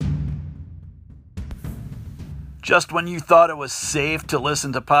Just when you thought it was safe to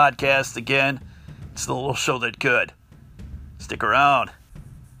listen to podcasts again, it's the little show that could. Stick around.